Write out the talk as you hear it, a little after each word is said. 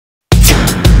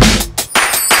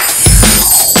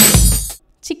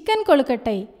Chicken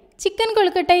கொழுக்கட்டை. Chicken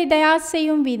கொழுக்கட்டை தயார்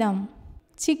செய்யும் விதம்.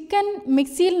 சிக்கன்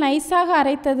மிக்சியில் நைஸாக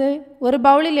அரைத்தது ஒரு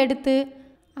பவுலில் எடுத்து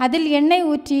அதில் எண்ணெய்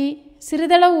ஊற்றி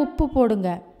சிறிதளவு உப்பு போடுங்க.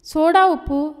 சோடா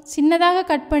உப்பு, சின்னதாக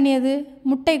கட் பண்ணியது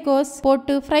முட்டைக்கோஸ்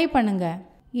போட்டு ஃப்ரை பண்ணுங்க.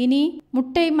 இனி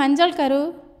முட்டை மஞ்சள் கரு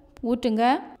ஊற்றுங்க.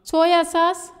 சோயா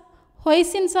சாஸ்,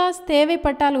 ஹொய்சின் சாஸ்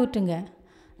தேவைப்பட்டால் ஊற்றுங்க.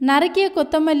 நறுக்கிய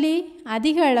கொத்தமல்லி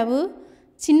அதிக அளவு,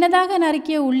 சின்னதாக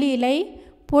நறுக்கிய உள்ளி இலை,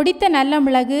 பொடித்த நல்ல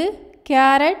மிளகு,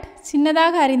 கேரட்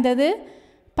சின்னதாக அரிந்தது,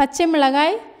 பச்சை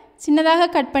மிளகாய் சின்னதாக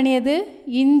கட் பண்ணியது,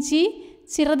 இஞ்சி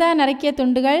சிறிதாக நறுக்கிய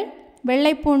துண்டுகள்,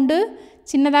 வெள்ளைப்பூண்டு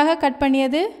சின்னதாக கட்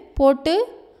பண்ணியது போட்டு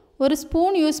ஒரு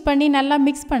ஸ்பூன் யூஸ் பண்ணி நல்லா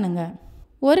மிக்ஸ் பண்ணுங்கள்.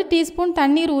 1 டீஸ்பூன்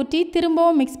தண்ணீர் ஊற்றி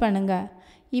திரும்பவும் மிக்ஸ் பண்ணுங்கள்.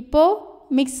 இப்போது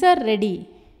மிக்சர் ரெடி.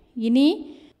 இனி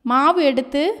மாவு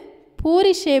எடுத்து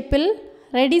பூரி ஷேப்பில்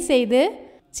ரெடி செய்து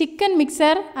சிக்கன்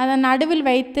மிக்சர் அதன் நடுவில்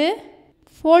வைத்து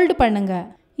ஃபோல்டு பண்ணுங்கள்.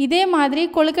 இதே மாதிரி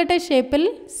கொழுக்கட்டை ஷேப்பில்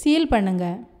சீல்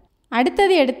பண்ணுங்கள்.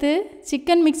 அடுத்தது எடுத்து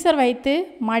சிக்கன் மிக்சர் வைத்து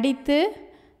மடித்து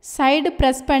சைடு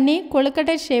ப்ரெஸ் பண்ணி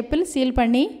கொழுக்கட்டை ஷேப்பில் சீல்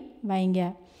பண்ணி வைங்க.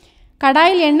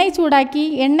 கடாயில் எண்ணெய் சூடாக்கி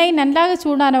எண்ணெய் நன்றாக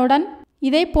சூடானவுடன்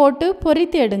இதை போட்டு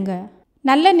பொரித்து எடுங்க.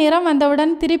 நல்ல நிறம்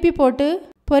வந்தவுடன் திருப்பி போட்டு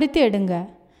பொரித்து எடுங்க.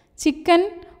 சிக்கன்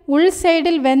உள்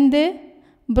சைடில் வெந்து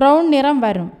ப்ரௌன் நிறம்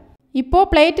வரும். இப்போது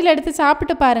பிளேட்டில் எடுத்து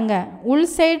சாப்பிட்டு பாருங்கள். உள்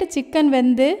சைடு சிக்கன்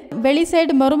வெந்து வெளி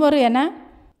சைடு மொறுமொறு என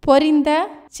பொரிந்த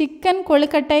சிக்கன்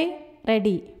கொழுக்கட்டை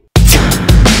ரெடி.